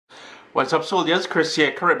What's up, soldiers? Chris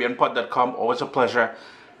here, Caribbeanpot.com. Always a pleasure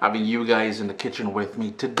having you guys in the kitchen with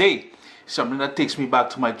me today. Something that takes me back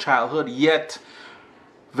to my childhood, yet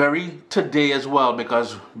very today as well,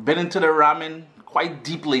 because been into the ramen quite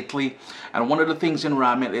deep lately, and one of the things in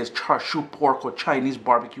ramen is char siu pork or Chinese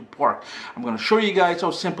barbecue pork. I'm going to show you guys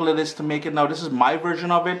how simple it is to make it. Now, this is my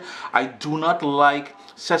version of it. I do not like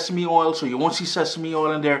sesame oil, so you won't see sesame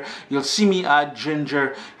oil in there. You'll see me add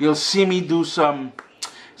ginger. You'll see me do some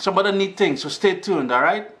other neat things, so stay tuned. All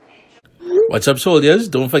right. What's up, soldiers?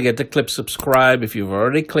 Don't forget to click subscribe. If you've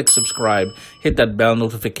already clicked subscribe, hit that bell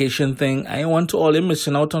notification thing. I want to all you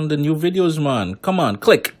missing out on the new videos, man. Come on,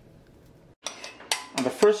 click. And the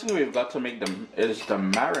first thing we've got to make them is the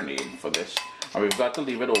marinade for this. And we've got to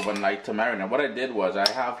leave it overnight to marinate. What I did was I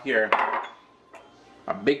have here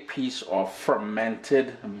a big piece of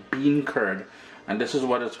fermented bean curd, and this is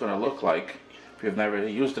what it's going to look like if you've never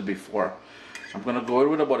used it before. I'm going to go in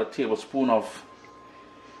with about a tablespoon of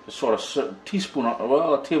the sort of teaspoon of,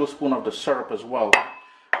 well, a tablespoon of the syrup as well.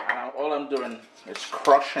 And all I'm doing is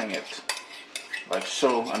crushing it like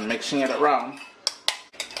so and mixing it around.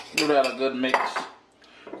 Give that a good mix.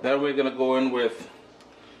 Then we're going to go in with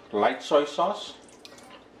light soy sauce,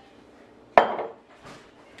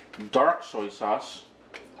 dark soy sauce.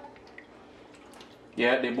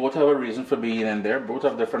 Yeah, they both have a reason for being in there. Both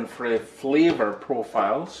have different flavor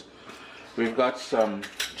profiles. We've got some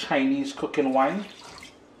Chinese cooking wine,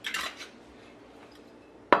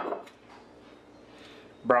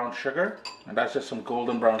 brown sugar, and that's just some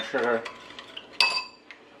golden brown sugar,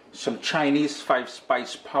 some Chinese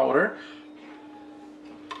 5-spice powder,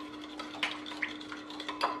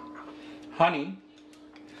 honey,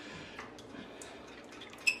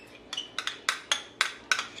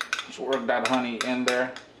 just work that honey in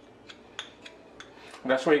there. And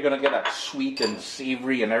that's where you're going to get that sweet and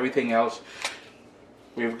savory and everything else.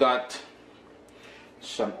 We've got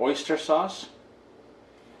some oyster sauce,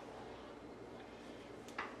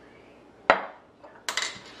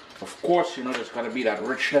 of course, you know there's got to be that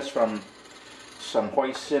richness from some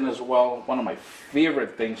hoisin as well. One of my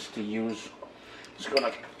favorite things to use. Just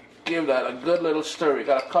going to give that a good little stir. We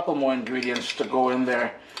got a couple more ingredients to go in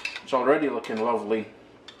there. It's already looking lovely.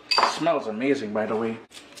 It smells amazing, by the way.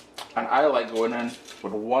 And I like going in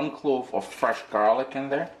with 1 clove of fresh garlic in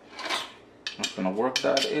there. I'm just going to work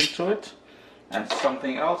that into it. And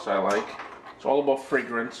something else I like, it's all about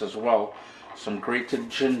fragrance as well, some grated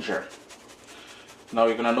ginger. Now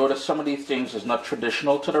you're going to notice some of these things is not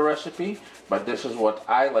traditional to the recipe, but this is what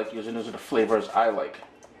I like using. These are the flavors I like.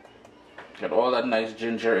 Get all that nice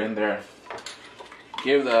ginger in there.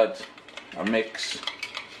 Give that a mix.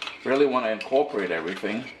 Really want to incorporate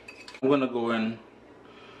everything. I'm going to go in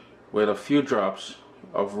with a few drops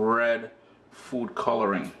of red food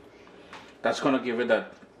coloring. That's going to give it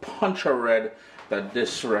that punch of red that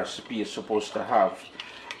this recipe is supposed to have.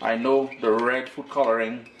 I know the red food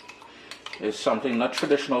coloring is something not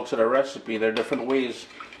traditional to the recipe. There are different ways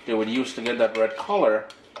they would use to get that red color,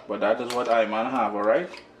 but that is what I'm gonna have, alright?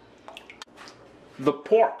 The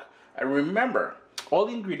pork. And remember, all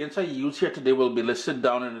the ingredients I use here today will be listed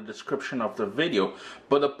down in the description of the video,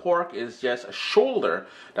 but the pork is just a shoulder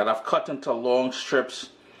that I've cut into long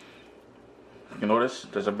strips. You notice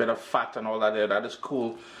there's a bit of fat and all that there. That is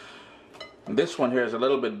cool. And this one here is a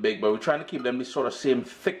little bit big, but we're trying to keep them the sort of same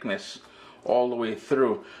thickness all the way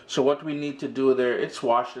through. So what we need to do there, it's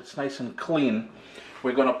washed, it's nice and clean.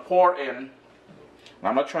 We're going to pour in, and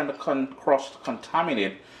I'm not trying to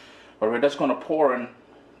cross-contaminate, but we're just going to pour in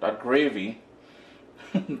that gravy.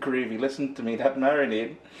 Gravy, listen to me, that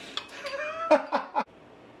marinade.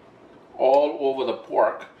 All over the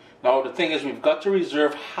pork. Now the thing is, we've got to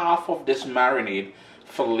reserve half of this marinade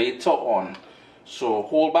for later on. So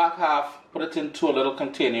hold back half, put it into a little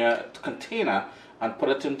container and put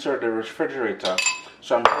it into the refrigerator.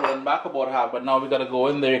 So I'm holding back about half, but now we got to go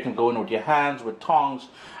in there. You can go in with your hands, with tongs,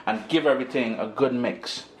 and give everything a good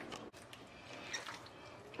mix.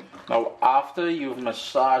 Now after you've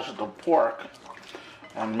massaged the pork,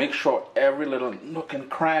 and make sure every little nook and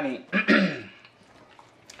cranny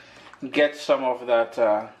gets some of that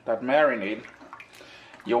marinade,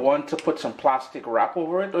 you want to put some plastic wrap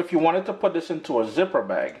over it. Or if you wanted to put this into a zipper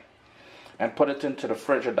bag and put it into the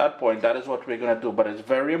fridge at that point, that is what we're going to do. But it's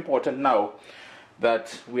very important now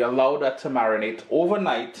that we allow that to marinate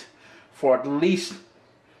overnight for at least,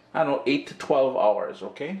 I don't know, 8 to 12 hours,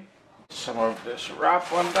 okay? Some of this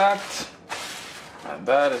wrap on that. And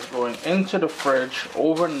that is going into the fridge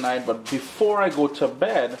overnight. But before I go to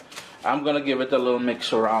bed, I'm going to give it a little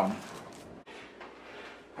mix around.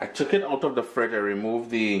 I took it out of the fridge. I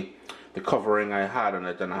removed the covering I had on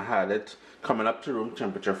it, and I had it coming up to room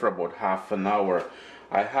temperature for about half an hour.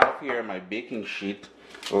 I have here my baking sheet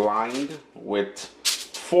lined with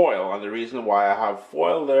foil, and the reason why I have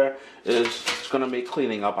foil there is it's going to make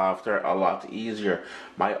cleaning up after a lot easier.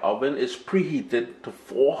 My oven is preheated to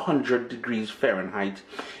 400 degrees Fahrenheit.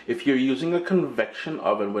 If you're using a convection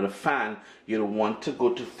oven with a fan, you'll want to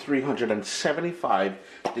go to 375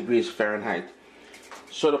 degrees Fahrenheit,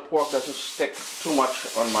 so the pork doesn't stick too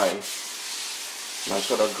much on my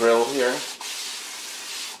sort of grill here.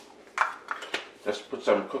 Just put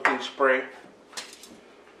some cooking spray,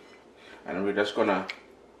 and we're just gonna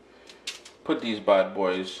put these bad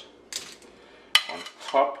boys on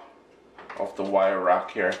top of the wire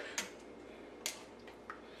rack here.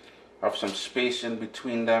 Have some space in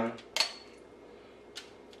between them.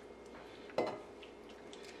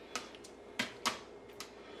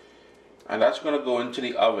 And that's going to go into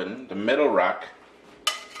the oven, the middle rack.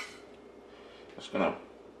 Just going to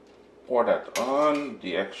pour that on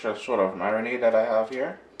the extra sort of marinade that I have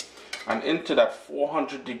here, and into that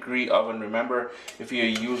 400 degree oven. Remember, if you're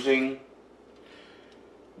using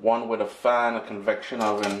one with a fan, a convection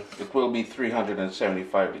oven, it will be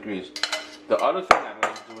 375 degrees. The other thing I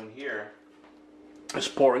like doing here is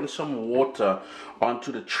pouring some water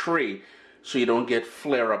onto the tray so you don't get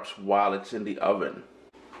flare-ups while it's in the oven.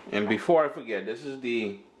 And before I forget, this is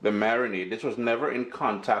the marinade. This was never in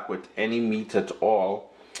contact with any meat at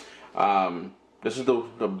all. This is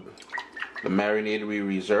the marinade we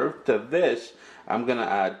reserved. To this, I'm gonna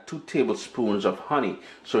add 2 tablespoons of honey.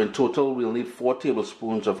 So in total, we'll need 4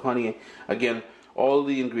 tablespoons of honey. Again, all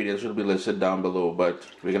the ingredients will be listed down below, but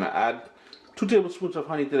we're gonna add 2 tablespoons of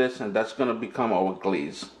honey to this, and that's gonna become our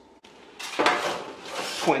glaze.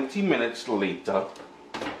 20 minutes later,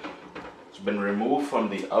 it's been removed from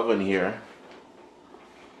the oven here,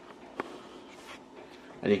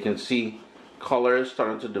 and you can see color is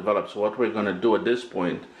starting to develop. So what we're gonna do at this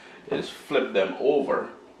point is flip them over,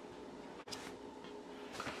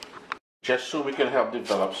 just so we can help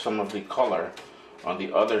develop some of the color on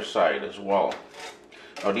the other side as well.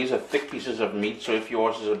 Now these are thick pieces of meat, so if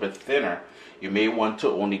yours is a bit thinner, you may want to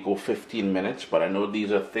only go 15 minutes, but I know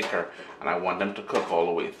these are thicker and I want them to cook all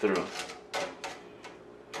the way through.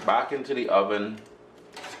 Back into the oven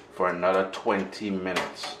for another 20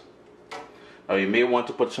 minutes. Now you may want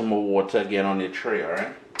to put some more water again on your tray,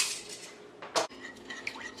 alright?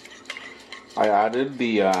 I added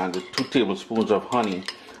the 2 tablespoons of honey,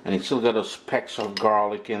 and you still got those specks of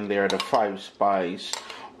garlic in there, the 5 spice,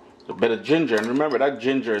 a bit of ginger. And remember, that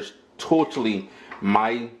ginger is totally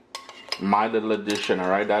my little addition,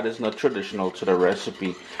 alright? That is not traditional to the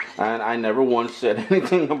recipe, and I never once said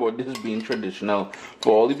anything about this being traditional.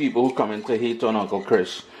 For all the people who come in to hate on Uncle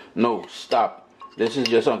Chris, no, stop. This is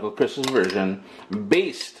just Uncle Chris's version,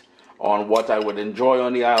 based on what I would enjoy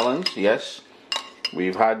on the islands. Yes,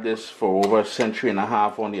 we've had this for over a century and a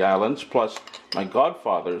half on the islands, plus my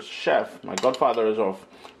godfather's chef. My godfather is of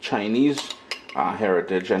Chinese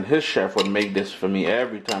heritage, and his chef would make this for me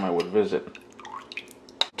every time I would visit.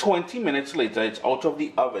 20 minutes later, it's out of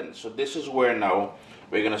the oven. So this is where now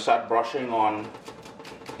we're going to start brushing on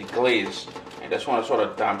the glaze. I just want to sort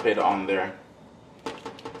of damp it on there.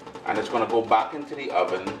 And it's going to go back into the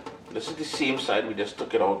oven. This is the same side, we just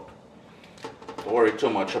took it out. Don't worry too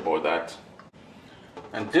much about that.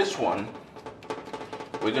 And this one,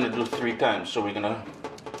 we're going to do 3 times. So we're going to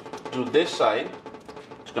do this side.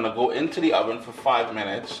 It's going to go into the oven for 5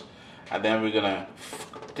 minutes. And then we're going to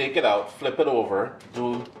take it out, flip it over,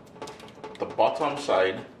 do the bottom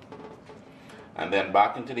side, and then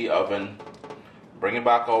back into the oven, bring it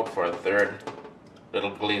back out for a 3rd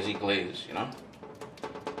little glazy glaze, you know.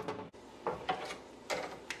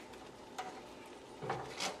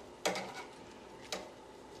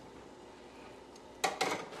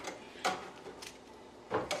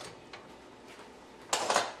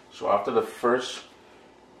 So after the first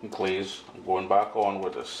glaze, I'm going back on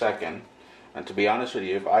with a 2nd. And to be honest with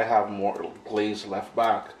you, if I have more glaze left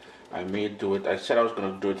back, I may do it. I said I was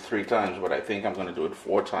going to do it 3 times, but I think I'm going to do it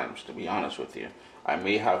 4 times, to be honest with you. I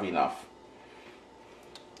may have enough.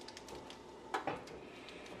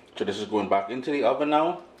 So this is going back into the oven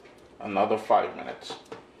now, another 5 minutes.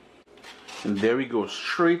 And there we go,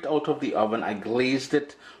 straight out of the oven. I glazed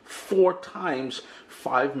it 4 times,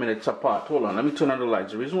 5 minutes apart. Hold on, let me turn on the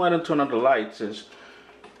lights. The reason why I don't turn on the lights is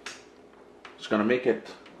it's going to make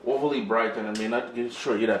it overly bright, and it may not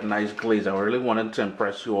show you that nice glaze. I really wanted to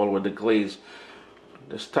impress you all with the glaze.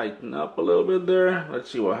 Just tighten up a little bit there. Let's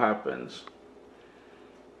see what happens.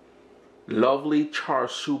 Lovely Char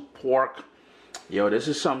Siu Pork. Yo, this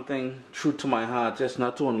is something true to my heart. It's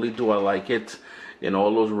not only do I like it, in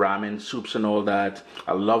all those ramen soups and all that.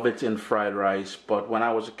 I love it in fried rice, but when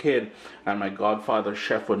I was a kid and my godfather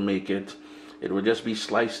chef would make it, it would just be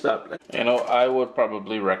sliced up. You know, I would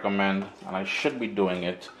probably recommend, and I should be doing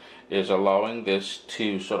it, is allowing this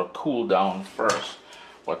to sort of cool down first.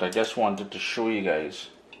 But I just wanted to show you guys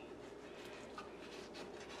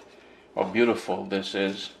how beautiful this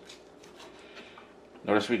is.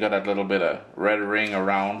 Notice we got that little bit of red ring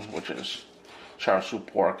around, which is Char Siu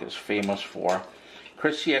Pork is famous for.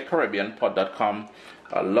 Chris here at Caribbeanpot.com.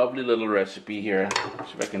 A lovely little recipe here.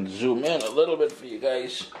 See if I can zoom in a little bit for you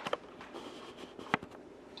guys.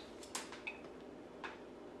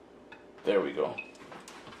 There we go.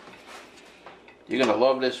 You're gonna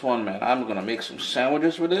love this one, man. I'm gonna make some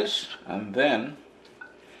sandwiches with this, and then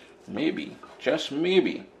maybe, just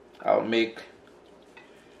maybe, I'll make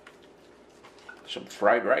some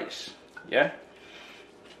fried rice. Yeah?